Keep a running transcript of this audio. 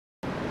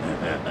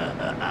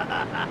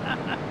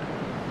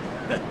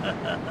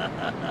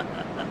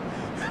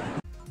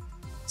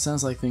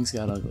Sounds like things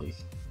got ugly.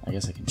 I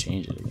guess I can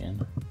change it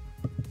again.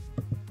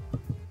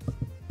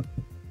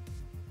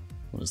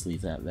 We'll just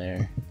leave that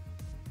there.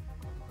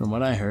 From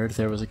what I heard,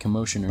 there was a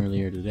commotion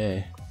earlier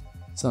today.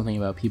 Something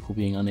about people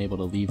being unable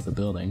to leave the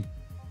building.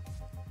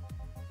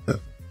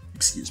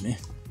 Excuse me.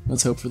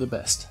 Let's hope for the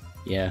best.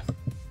 Yeah.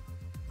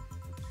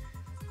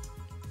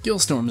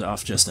 Gilstorm's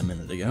off just a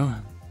minute ago.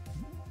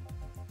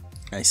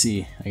 I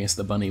see. I guess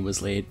the bunny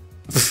was late.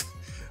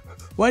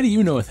 Why do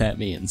you know what that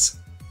means?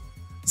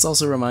 This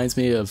also reminds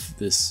me of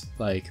this,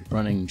 like,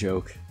 running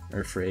joke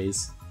or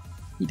phrase.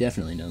 He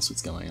definitely knows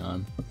what's going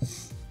on.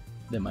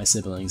 That my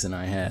siblings and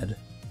I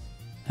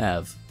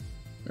have.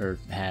 Or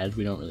had,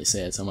 we don't really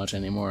say it so much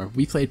anymore.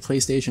 We played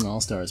PlayStation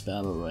All-Stars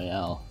Battle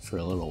Royale for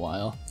a little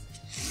while.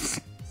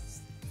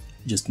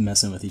 Just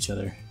messing with each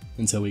other.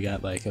 Until we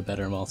got, like, a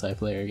better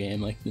multiplayer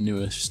game, like the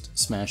newest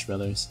Smash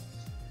Brothers.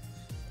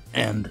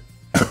 And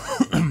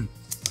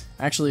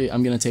actually,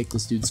 I'm gonna take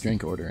this dude's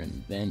drink order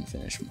and then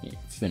finish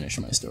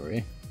my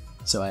story.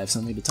 So I have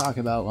something to talk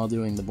about while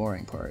doing the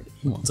boring part.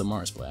 He wants a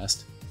Mars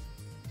Blast.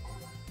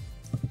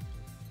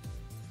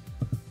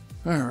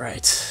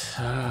 Alright.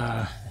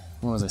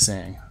 What was I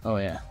saying? Oh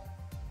yeah.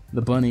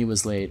 The bunny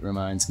was late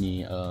reminds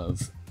me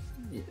of...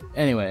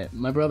 Anyway,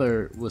 my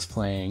brother was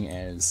playing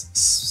as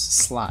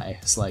Sly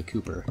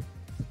Cooper.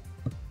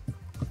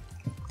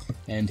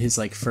 And his,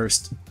 like,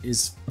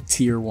 his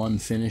tier 1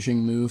 finishing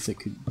move,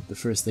 the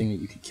first thing that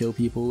you could kill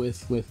people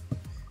with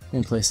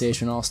in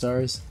PlayStation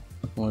All-Stars,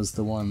 was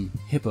the one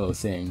hippo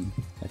thing.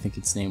 I think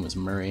its name was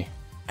Murray.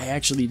 I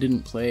actually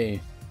didn't play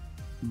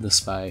the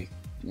Spy.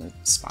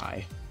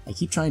 I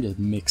keep trying to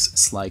mix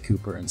Sly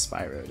Cooper and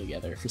Spyro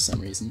together for some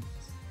reason.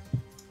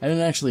 I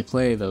didn't actually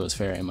play those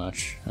very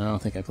much. I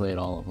don't think I played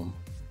all of them.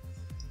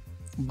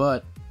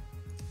 But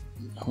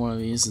one of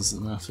these is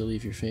enough to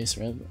leave your face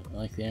red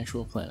like the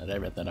actual planet. I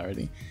read that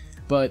already.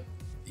 But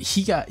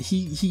he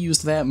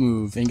used that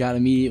move and got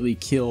immediately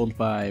killed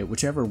by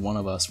whichever one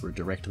of us were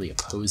directly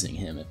opposing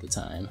him at the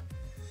time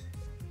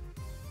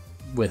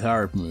with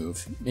our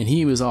move. And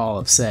he was all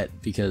upset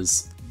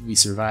because we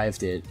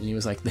survived it, and he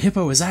was like, "The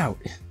hippo is out!"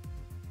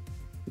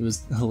 It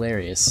was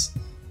hilarious.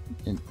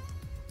 And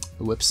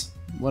whoops,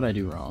 what'd I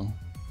do wrong?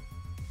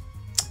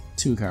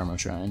 2 Camo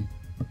Shrine.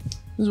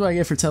 This is what I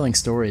get for telling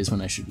stories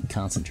when I should be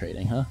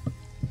concentrating, huh?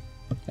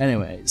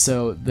 Anyway,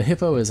 so the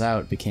hippo is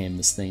out became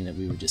this thing that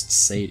we would just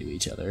say to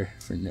each other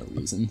for no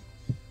reason.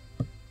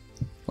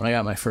 When I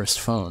got my first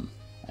phone,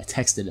 I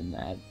texted him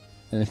that,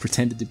 and then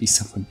pretended to be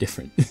someone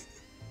different.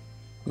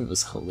 It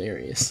was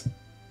hilarious.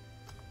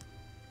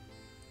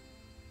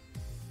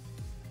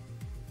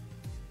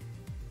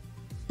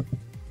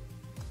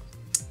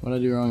 What'd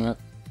I do wrong?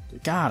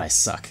 God, I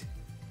suck.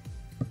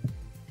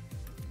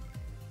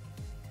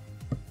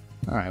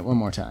 Alright, one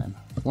more time.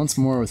 Once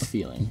more with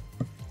feeling.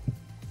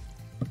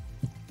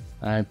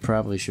 I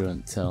probably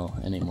shouldn't tell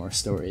any more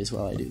stories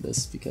while I do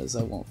this, because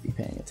I won't be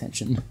paying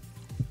attention.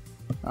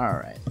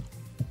 Alright.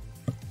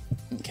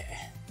 Okay.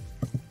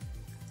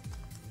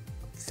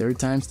 3rd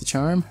time's the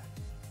charm?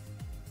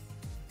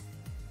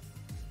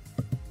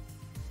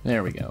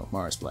 There we go,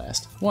 Mars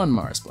Blast. 1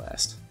 Mars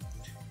Blast.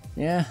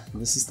 Yeah,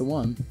 this is the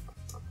one.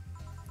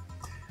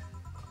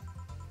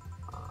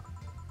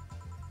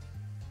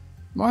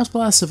 Mars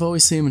Blasts have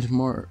always seemed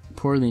more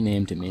poorly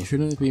named to me.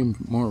 Shouldn't it be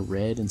more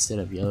red instead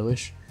of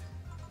yellowish?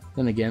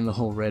 Then again, the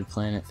whole red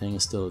planet thing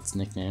is still its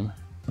nickname.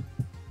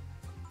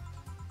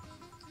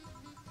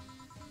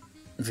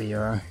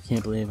 VR.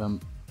 Can't believe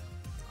I'm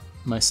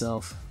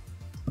myself.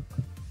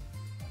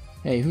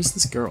 Hey, who's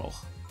this girl?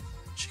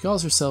 She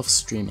calls herself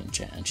Streaming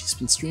Chat, and she's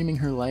been streaming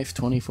her life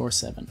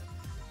 24/7.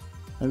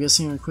 I'm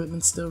guessing her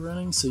equipment's still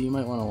running, so you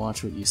might want to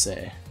watch what you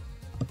say.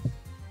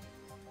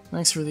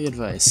 Thanks for the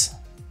advice.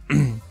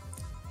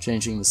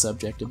 Changing the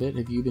subject a bit,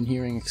 have you been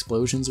hearing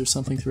explosions or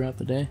something throughout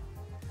the day?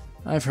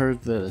 I've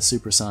heard that a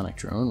supersonic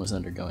drone was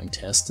undergoing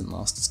tests and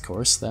lost its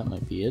course. That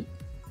might be it.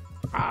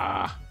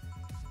 Ah!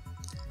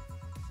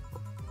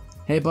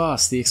 Hey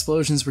boss, the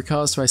explosions were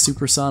caused by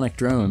supersonic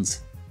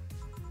drones.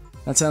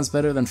 That sounds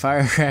better than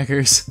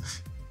firecrackers.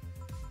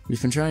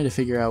 We've been trying to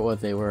figure out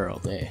what they were all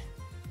day.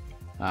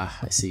 Ah,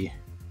 I see.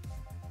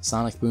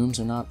 Sonic booms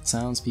are not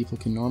sounds people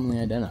can normally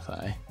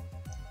identify.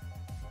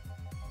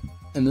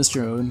 And this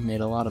drone made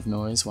a lot of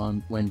noise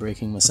when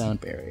breaking the sound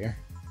barrier.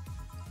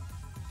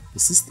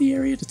 Is this the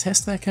area to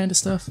test that kind of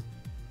stuff?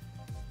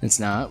 It's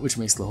not, which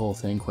makes the whole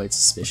thing quite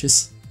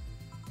suspicious.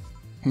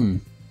 And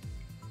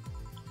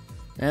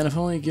if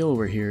only Gil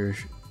was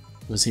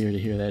here to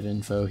hear that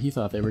info, he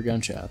thought they were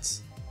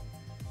gunshots.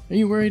 Are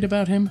you worried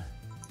about him?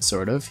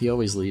 Sort of. He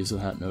always leaves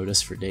without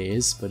notice for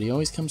days, but he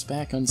always comes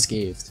back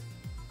unscathed.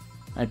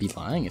 I'd be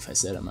lying if I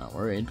said I'm not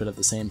worried, but at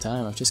the same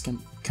time, I've just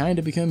kind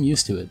of become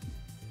used to it.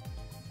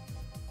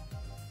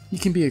 You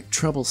can be a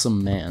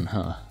troublesome man,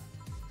 huh?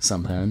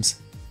 Sometimes.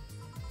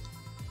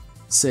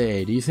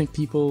 Say, do you think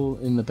people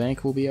in the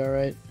bank will be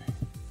alright?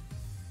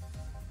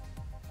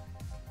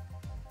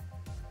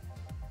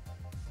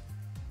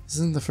 This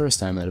isn't the first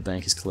time that a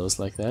bank is closed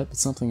like that, but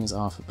something is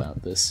off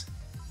about this.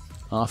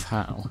 Off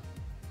how?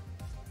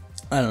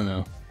 I don't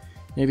know.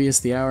 Maybe it's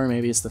the hour,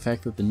 maybe it's the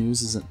fact that the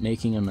news isn't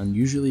making an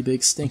unusually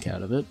big stink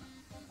out of it.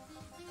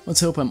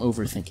 Let's hope I'm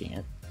overthinking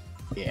it.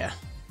 Yeah.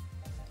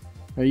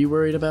 Are you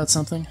worried about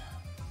something?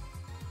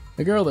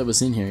 The girl that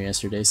was in here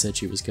yesterday said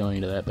she was going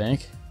to that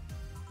bank.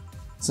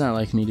 It's not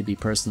like me to be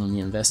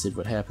personally invested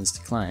what happens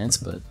to clients,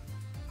 but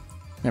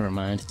never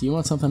mind. Do you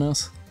want something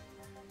else?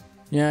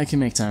 Yeah, I can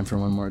make time for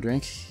one more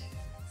drink.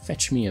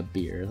 Fetch me a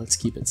beer. Let's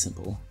keep it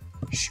simple.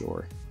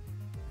 Sure.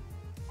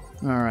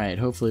 Alright,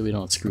 hopefully we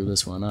don't screw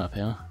this one up,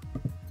 huh?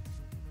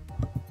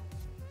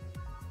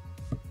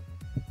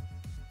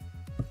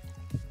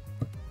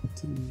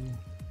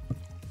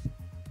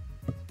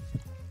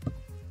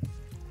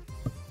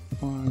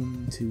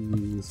 One,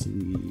 two,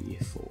 three,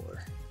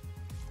 four.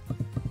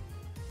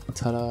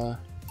 Ta-da!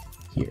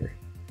 Here.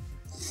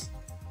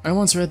 I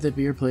once read that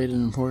beer played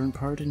an important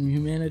part in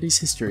humanity's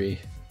history.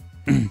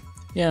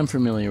 Yeah, I'm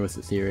familiar with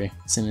the theory.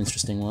 It's an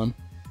interesting one.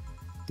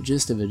 The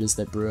gist of it is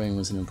that brewing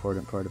was an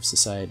important part of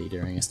society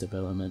during its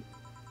development.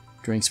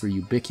 Drinks were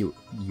ubiquitous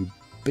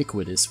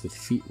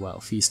while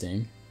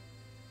feasting.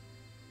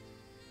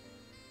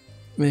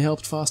 They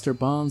helped foster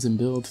bonds and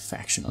build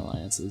faction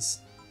alliances.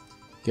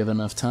 Give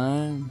enough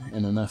time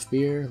and enough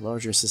beer,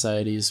 larger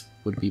societies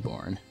would be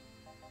born.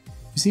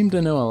 You seem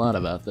to know a lot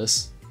about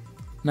this.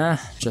 Nah,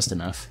 just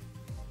enough.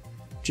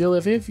 Jill,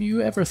 have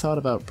you ever thought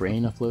about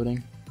brain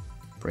uploading?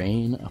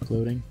 Brain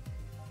uploading?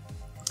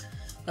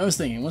 I was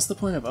thinking, what's the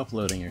point of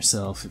uploading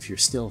yourself if you're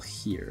still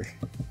here?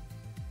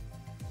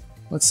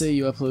 Let's say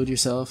you upload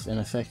yourself and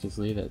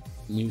effectively that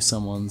knew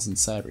someone's in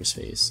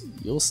cyberspace.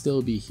 You'll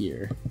still be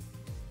here.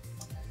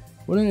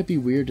 Wouldn't it be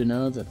weird to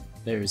know that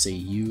there's a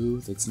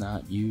you that's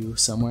not you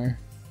somewhere?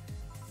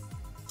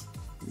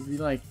 It'd be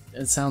like,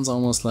 it sounds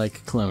almost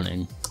like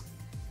cloning.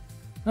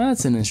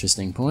 That's an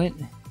interesting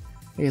point.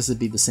 I guess it'd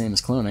be the same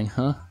as cloning,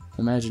 huh?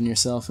 Imagine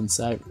yourself in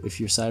if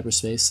your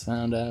cyberspace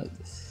found out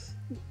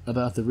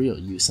about the real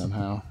you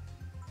somehow.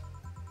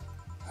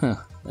 Huh.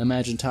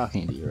 Imagine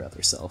talking to your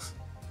other self.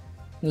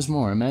 There's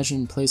more.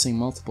 Imagine placing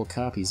multiple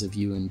copies of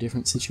you in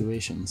different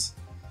situations,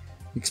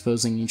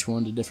 exposing each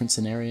one to different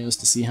scenarios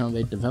to see how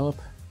they develop.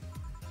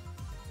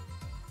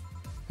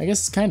 I guess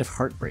it's kind of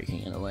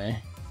heartbreaking in a way.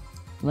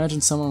 Imagine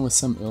someone with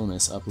some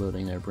illness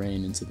uploading their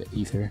brain into the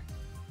ether,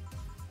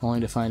 only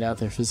to find out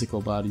their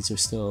physical bodies are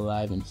still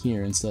alive and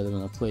here instead of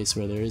in a place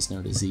where there is no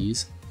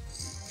disease.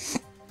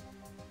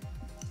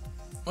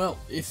 Well,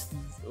 if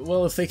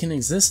they can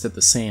exist at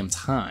the same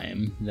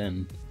time,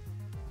 then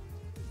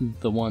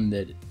the one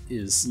that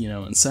is,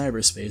 in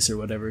cyberspace or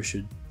whatever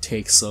should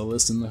take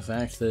solace in the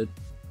fact that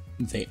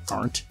they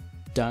aren't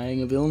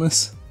dying of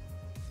illness.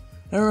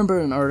 I remember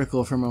an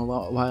article from a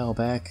while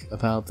back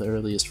about the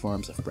earliest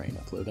forms of brain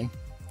uploading.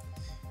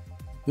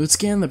 It would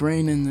scan the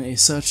brain in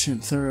such a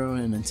thorough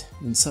and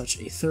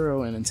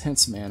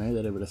intense manner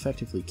that it would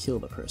effectively kill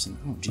the person.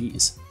 Oh,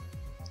 jeez.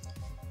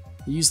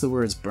 They use the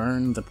words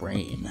 "burn the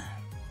brain."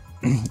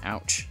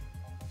 Ouch.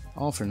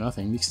 All for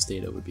nothing because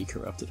data would be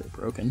corrupted or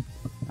broken.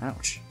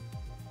 Ouch.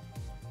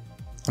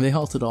 They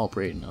halted all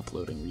brain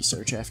uploading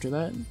research after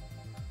that.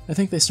 I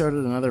think they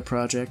started another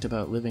project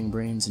about living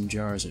brains in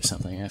jars or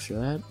something after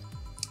that.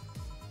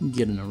 You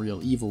getting a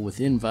real evil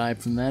within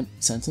vibe from that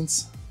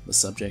sentence. The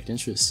subject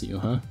interests you,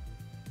 huh?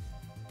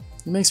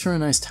 It makes for a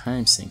nice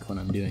time sink when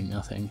I'm doing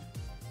nothing.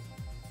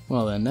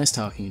 Well then, nice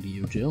talking to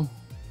you, Jill.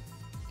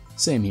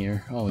 Same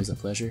here, always a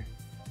pleasure.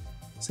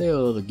 Say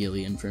hello to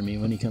Gillian for me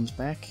when he comes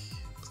back.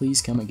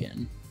 Please come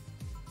again.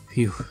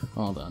 Phew,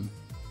 all done.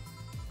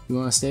 You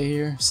want to stay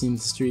here?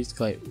 Seems the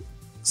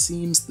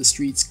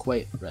streets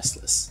quite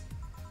restless.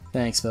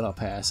 Thanks, but I'll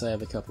pass. I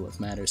have a couple of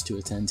matters to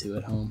attend to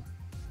at home.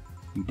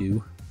 You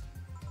do?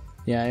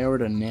 Yeah, I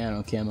ordered a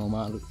Nanocamo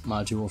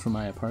module for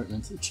my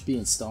apartment. It should be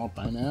installed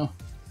by now.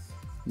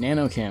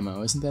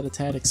 Nanocamo, isn't that a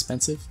tad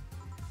expensive?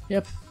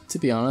 Yep, to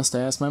be honest,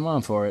 I asked my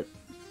mom for it.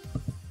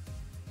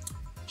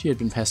 She had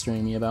been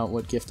pestering me about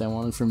what gift I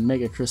wanted for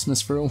Mega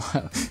Christmas for a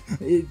while.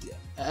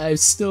 I've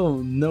still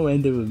no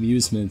end of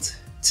amusement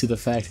to the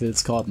fact that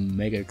it's called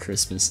Mega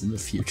Christmas in the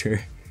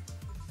future.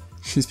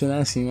 She's been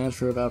asking that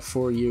for about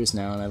 4 years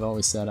now, and I've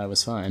always said I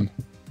was fine.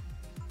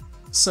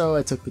 So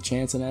I took the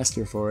chance and asked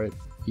her for it.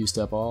 Used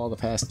up all the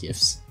past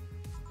gifts.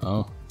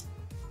 Oh.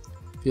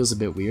 Feels a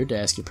bit weird to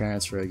ask your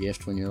parents for a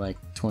gift when you're like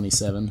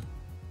 27.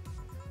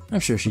 I'm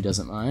sure she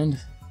doesn't mind.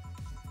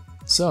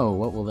 So,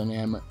 what will the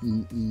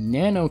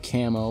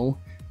Nanocamo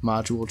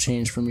module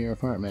change from your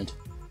apartment?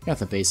 Got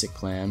the basic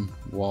plan,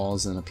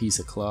 walls and a piece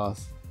of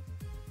cloth.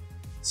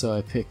 So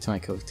I picked my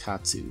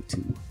kotatsu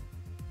too.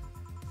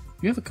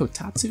 You have a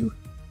kotatsu?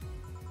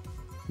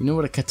 You know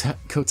what a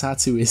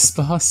kotatsu is,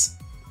 boss?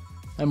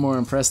 I'm more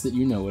impressed that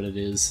you know what it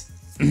is.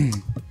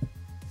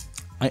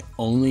 I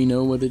only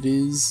know what it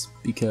is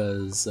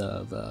because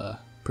of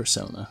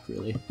Persona,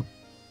 really.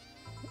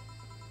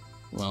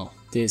 Well,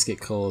 days get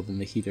cold and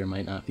the heater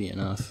might not be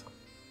enough.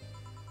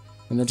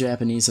 And the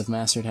Japanese have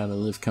mastered how to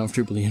live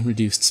comfortably in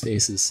reduced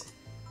spaces.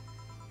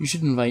 You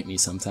should invite me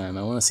sometime.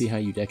 I want to see how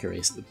you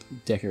decorate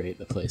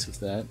the place with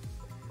that.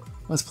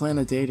 Let's plan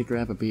a day to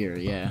grab a beer,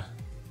 yeah.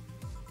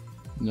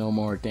 No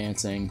more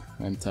dancing.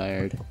 I'm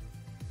tired.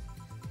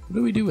 What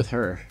do we do with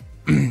her?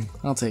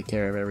 I'll take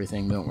care of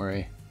everything, don't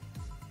worry.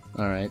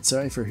 Alright,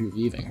 sorry for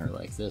leaving her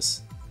like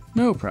this.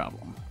 No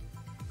problem.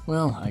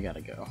 Well, I gotta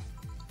go.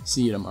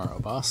 See you tomorrow,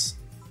 boss.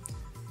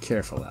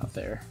 Careful out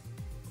there.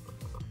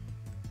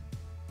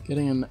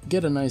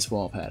 Get a nice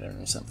wall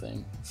pattern or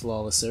something.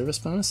 Flawless service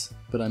bonus?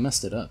 But I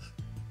messed it up.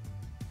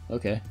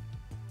 Okay.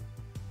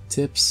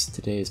 Tips,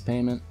 today's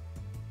payment,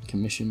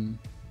 commission,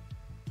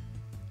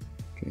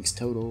 drinks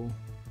total,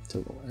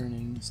 total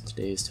earnings,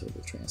 today's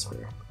total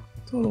transfer,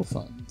 total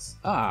funds.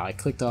 Ah, I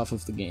clicked off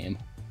of the game.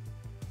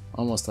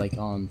 Almost like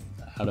out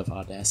of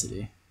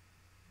Audacity.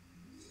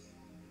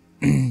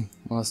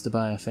 Wants to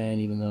buy a fan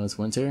even though it's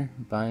winter.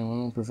 Buying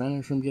one will prevent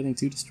her from getting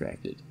too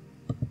distracted.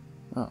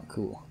 Oh,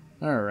 cool.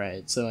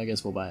 Alright, so I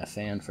guess we'll buy a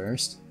fan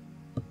first.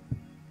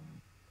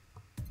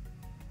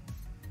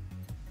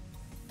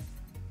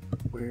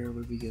 Where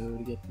would we go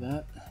to get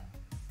that?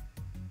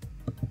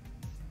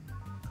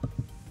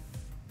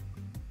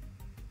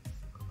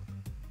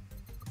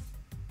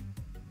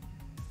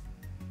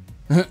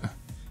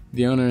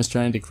 The owner is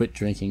trying to quit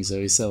drinking,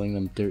 so he's selling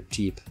them dirt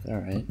cheap.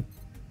 Alright.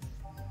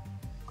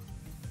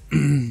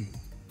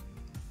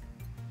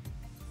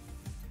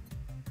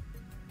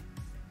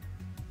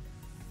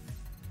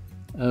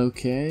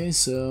 Okay,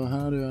 so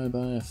how do I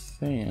buy a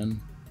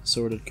fan?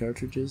 Sorted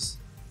cartridges?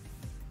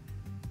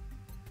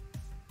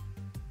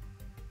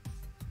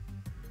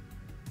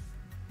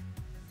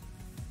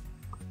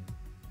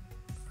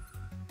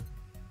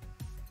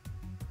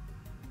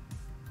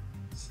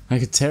 I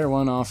could tear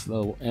one off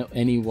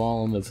any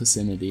wall in the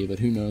vicinity, but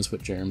who knows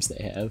what germs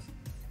they have.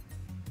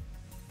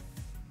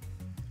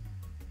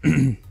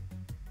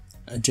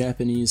 A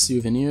Japanese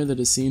souvenir that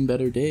has seen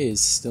better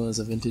days, still has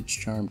a vintage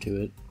charm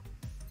to it.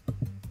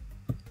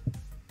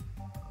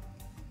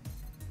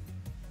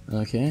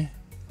 Okay,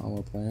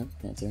 hollow plant,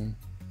 lantern,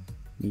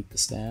 meet the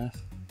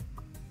staff,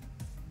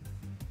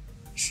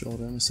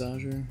 shoulder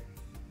massager.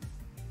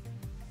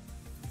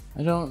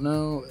 I don't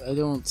know, I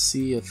don't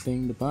see a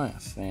thing to buy a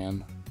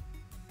fan.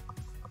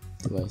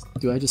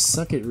 Do I just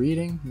suck at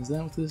reading? Is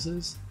that what this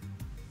is?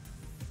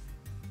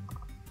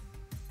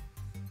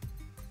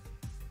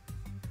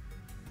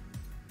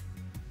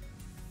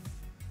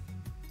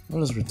 I'll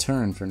just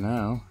return for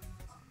now.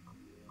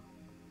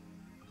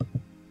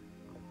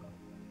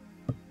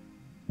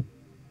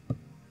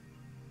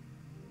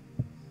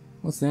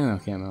 What's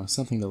Nanocamo?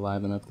 Something to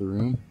liven up the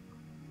room.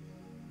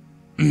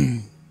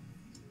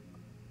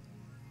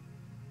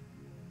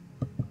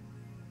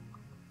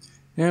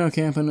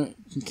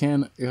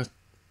 Nanocamo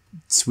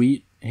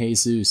Sweet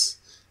Jesus.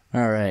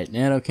 Alright,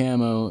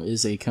 Nanocamo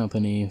is a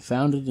company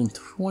founded in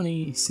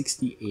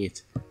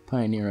 2068.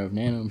 Pioneer of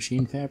nano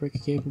machine fabric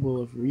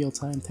capable of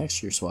real-time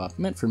texture swap.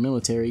 Meant for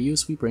military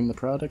use, we bring the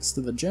products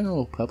to the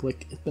general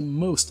public at the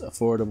most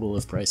affordable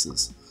of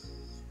prices.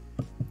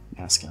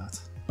 Mascot.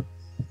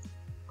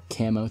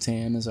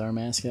 Camotan is our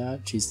mascot.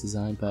 She's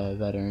designed by a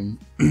veteran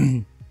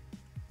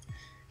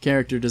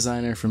character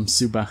designer from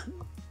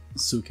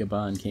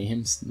Sukeban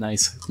Games.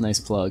 Nice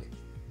plug.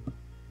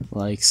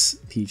 Likes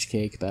Peach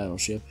Cake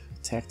Battleship.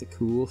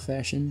 Tactical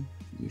Fashion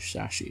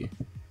Musashi.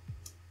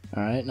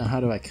 Alright, now how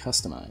do I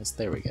customize?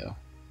 There we go.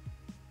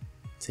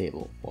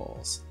 Table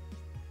walls.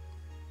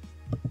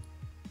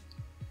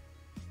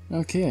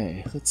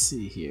 Okay, let's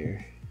see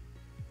here.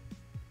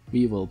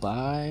 We will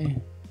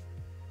buy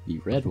the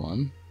red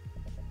one,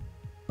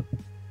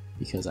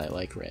 because I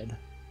like red.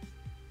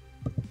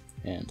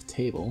 And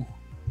table.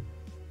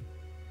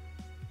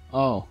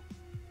 Oh.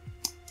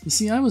 You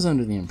see, I was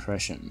under the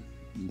impression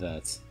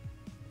that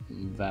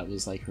that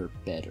was like her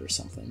bed or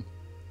something.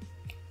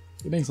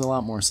 It makes a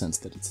lot more sense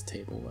that it's a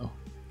table,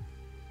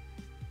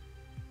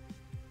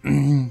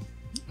 though.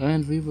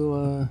 And we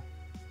will,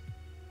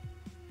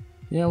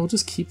 yeah, we'll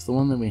just keep the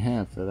one that we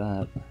have for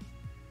that.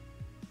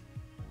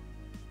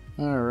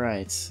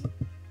 Alright.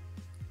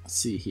 Let's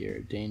see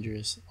here.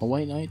 Dangerous. A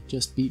white knight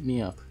just beat me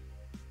up.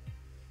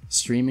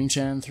 Streaming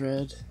Chan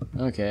thread?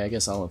 Okay, I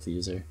guess all of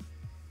these are.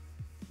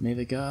 May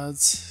the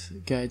gods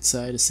guide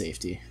Sai to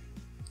safety.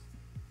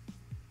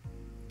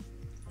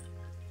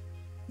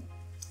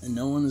 And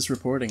no one is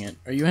reporting it.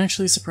 Are you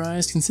actually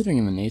surprised?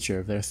 Considering the nature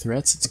of their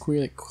threats, it's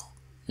clear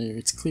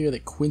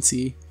that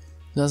Quincy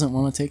doesn't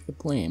want to take the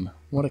blame.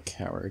 What a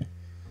coward.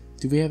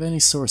 Do we have any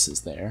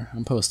sources there?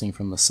 I'm posting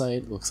from the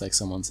site. Looks like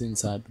someone's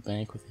inside the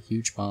bank with a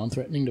huge bomb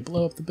threatening to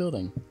blow up the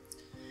building.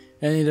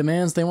 Any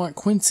demands? They want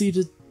Quincy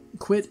to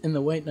quit and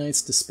the White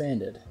Knights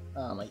disbanded.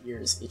 Ah, my ear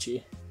is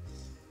itchy.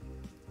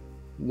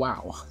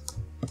 Wow.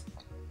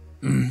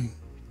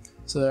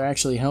 So they're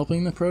actually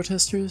helping the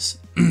protesters?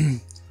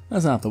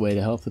 That's not the way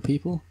to help the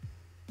people.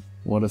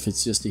 What if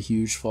it's just a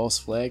huge false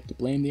flag to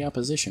blame the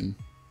opposition?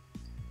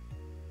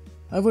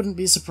 I wouldn't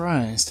be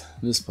surprised.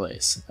 This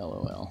place,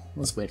 LOL.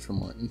 Let's wait for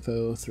more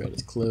info. Thread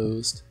is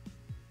closed.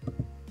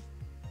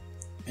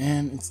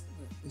 And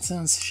it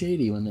sounds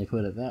shady when they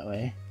put it that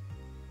way.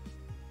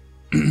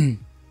 Did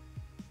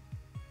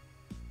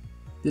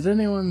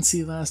anyone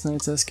see last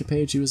night's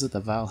escapade? She was at the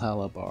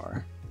Valhalla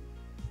bar.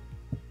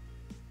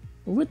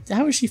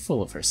 How is she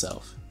full of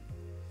herself?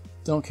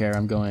 Don't care,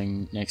 I'm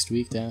going next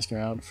week to ask her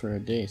out for a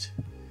date.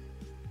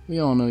 We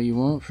all know you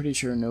won't. Pretty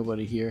sure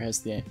nobody here has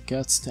the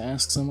guts to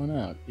ask someone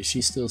out. Is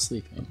she still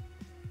sleeping?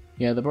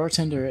 Yeah, the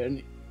bartender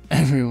and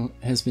everyone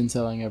has been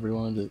telling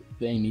everyone that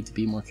they need to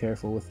be more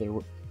careful with their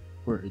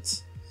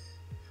words.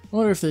 I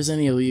wonder if there's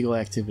any illegal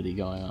activity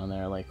going on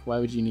there. Like, why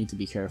would you need to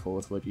be careful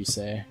with what you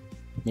say?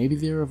 Maybe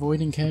they're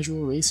avoiding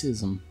casual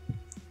racism.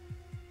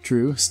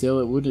 True, still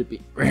it wouldn't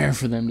be rare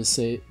for them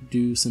to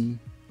do some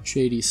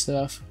shady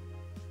stuff.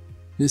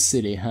 This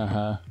city,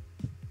 haha.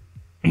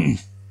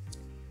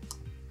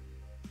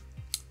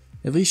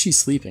 At least she's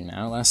sleeping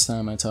now. Last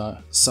time I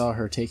saw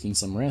her taking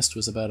some rest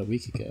was about a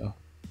week ago.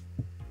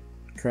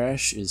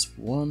 Crash is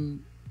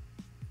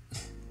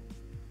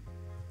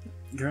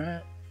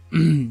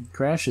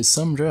Crash is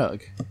some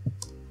drug.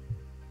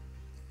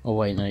 A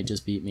white knight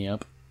just beat me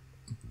up.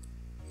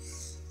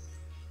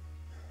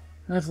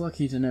 I'm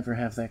lucky to never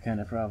have that kind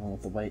of problem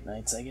with the white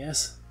knights, I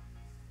guess.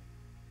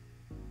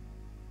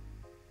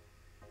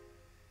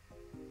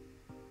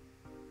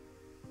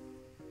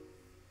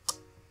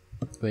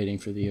 Waiting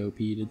for the OP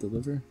to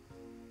deliver.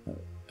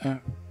 I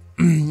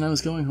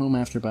was going home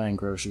after buying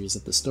groceries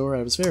at the store.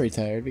 I was very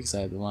tired because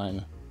I had the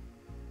line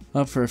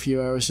up for a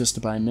few hours just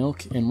to buy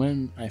milk, and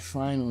when I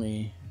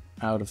finally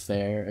out of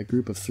there, a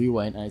group of 3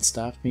 white knights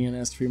stopped me and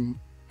asked for my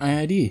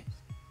ID.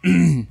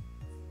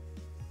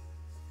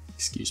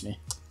 Excuse me.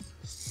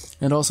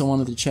 And also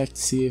wanted to check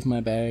to see if my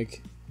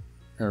bag,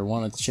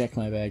 wanted to check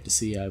my bag to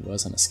see I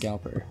wasn't a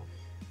scalper.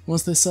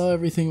 Once they saw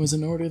everything was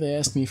in order, they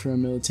asked me for a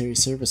military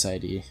service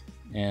ID.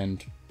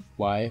 And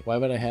why? Why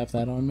would I have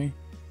that on me?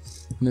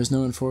 And there's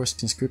no enforced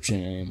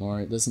conscription anymore.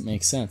 It doesn't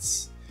make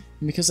sense.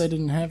 And because I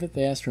didn't have it,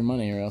 they asked for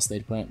money or else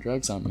they'd plant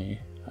drugs on me.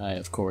 I,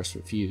 of course,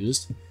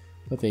 refused.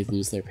 But they'd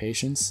lose their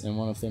patience, and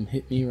one of them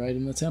hit me right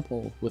in the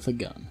temple with a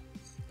gun.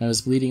 I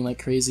was bleeding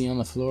like crazy on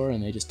the floor,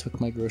 and they just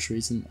took my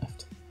groceries and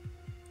left.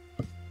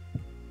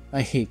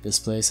 I hate this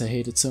place. I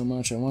hate it so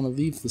much. I want to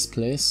leave this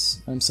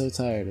place. I'm so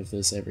tired of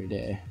this every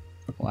day.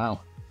 Wow.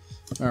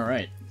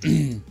 Alright.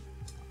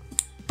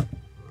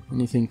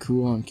 Anything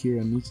cool on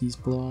Kira Miki's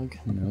blog?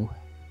 No.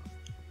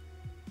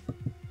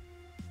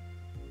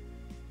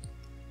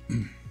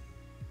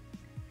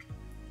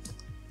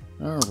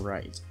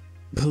 Alright.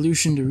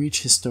 Pollution to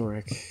reach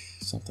historic.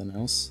 Something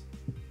else.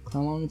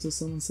 How long until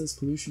someone says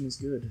pollution is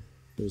good?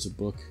 There's a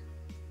book.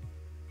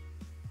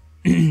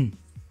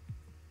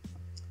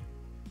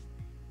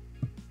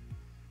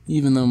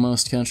 Even though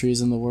most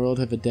countries in the world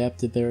have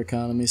adapted their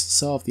economies to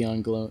solve the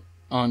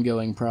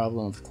ongoing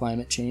problem of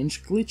climate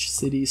change, Glitch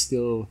City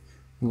still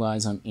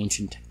relies on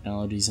ancient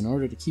technologies in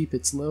order to keep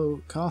its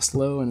cost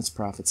low and its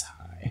profits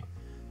high.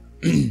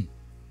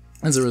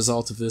 As a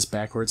result of this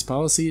backwards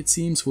policy, it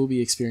seems we'll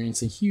be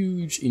experiencing a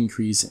huge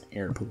increase in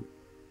air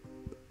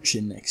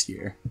pollution next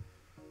year.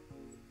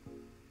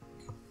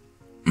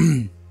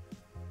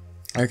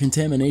 Our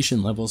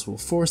contamination levels will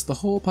force the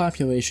whole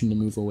population to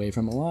move away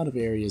from a lot of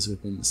areas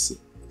within the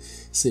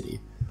city.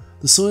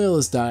 The soil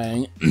is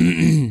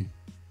dying.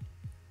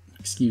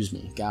 Excuse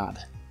me, God.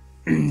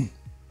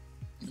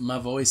 My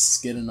voice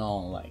is getting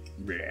all like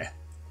bleh.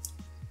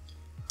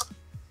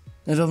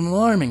 At an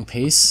alarming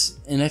pace,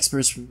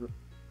 experts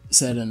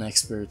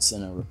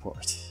in a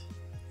report.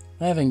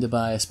 Having to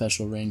buy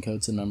special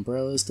raincoats and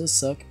umbrellas does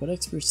suck, but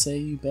experts say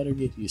you better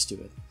get used to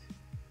it.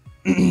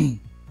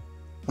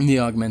 The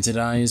augmented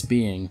eye is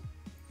being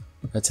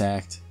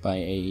attacked by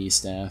AE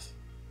staff.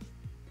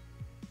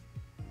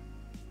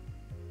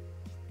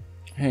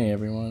 Hey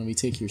everyone, we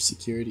take your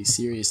security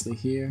seriously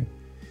here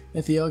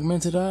at the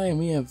Augmented Eye, and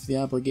we have the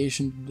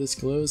obligation to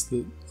disclose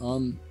that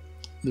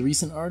the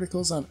recent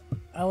articles on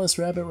Alice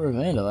Rabbit were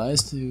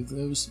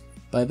vandalized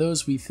by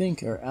those we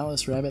think are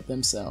Alice Rabbit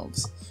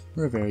themselves.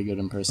 We're a very good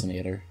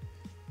impersonator.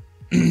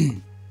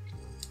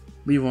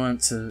 We want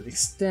to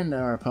extend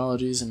our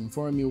apologies and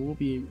inform you we'll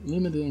be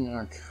limiting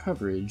our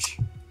coverage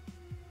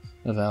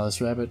of Alice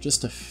Rabbit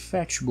just to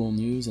factual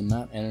news and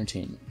not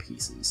entertainment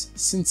pieces.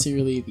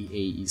 Sincerely, the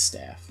AE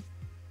staff.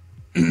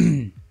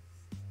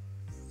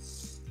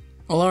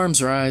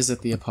 Alarms rise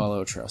at the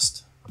Apollo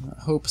Trust.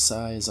 Hope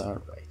sighs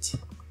are right.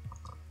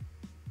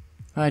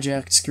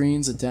 Hijacked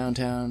screens at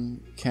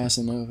downtown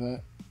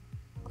Casanova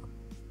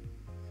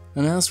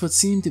announced what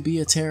seemed to be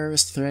a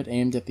terrorist threat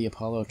aimed at the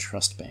Apollo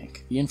Trust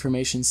Bank. The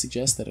information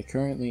suggests that a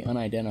currently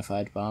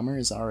unidentified bomber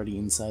is already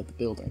inside the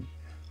building.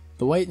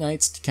 The White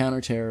Knights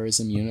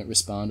Counterterrorism Unit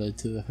responded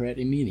to the threat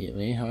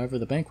immediately, however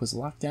the bank was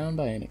locked down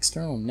by an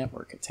external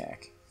network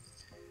attack.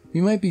 We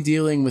might be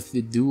dealing with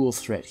the dual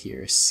threat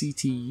here.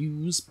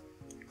 CTU's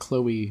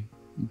Chloe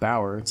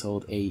Bauer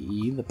told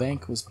AE the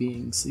bank has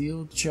been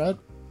sealed shut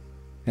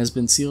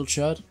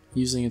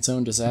using its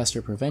own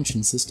disaster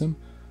prevention system.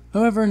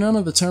 However, none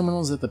of the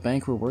terminals at the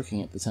bank were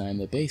working at the time.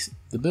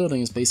 The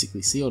building is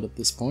basically sealed at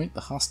this point.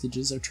 The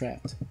hostages are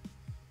trapped.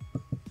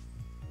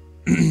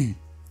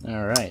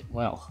 Alright,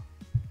 well.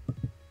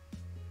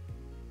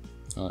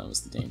 Oh, that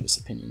was the Dangerous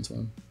Opinions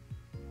one.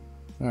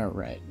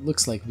 Alright,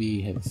 looks like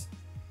we have...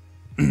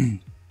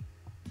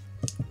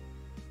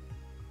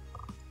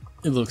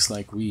 It looks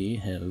like we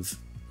have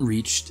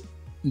reached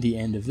the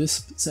end of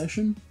this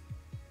session.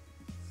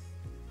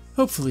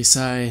 Hopefully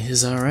Sai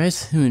is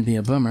alright. It would be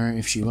a bummer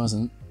if she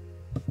wasn't.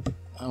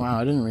 Oh, wow,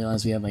 I didn't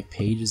realize we had like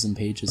pages and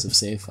pages of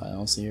save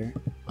files here.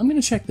 I'm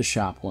gonna check the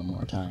shop one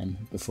more time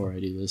before I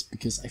do this,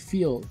 because I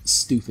feel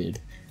stupid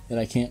that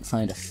I can't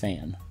find a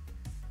fan.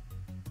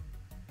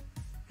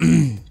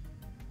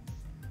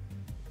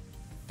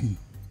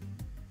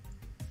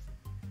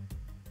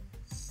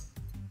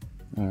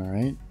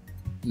 Alright.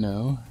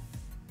 No.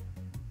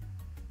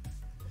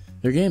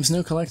 They're games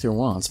no collector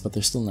wants, but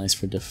they're still nice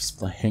for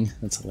displaying.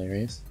 That's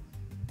hilarious.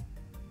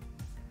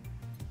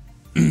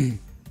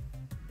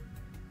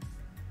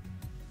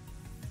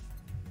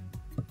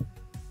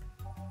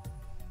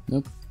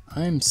 Nope.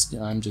 I'm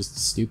just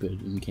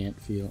stupid and can't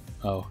feel...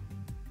 Oh.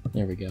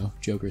 There we go.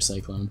 Joker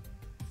Cyclone.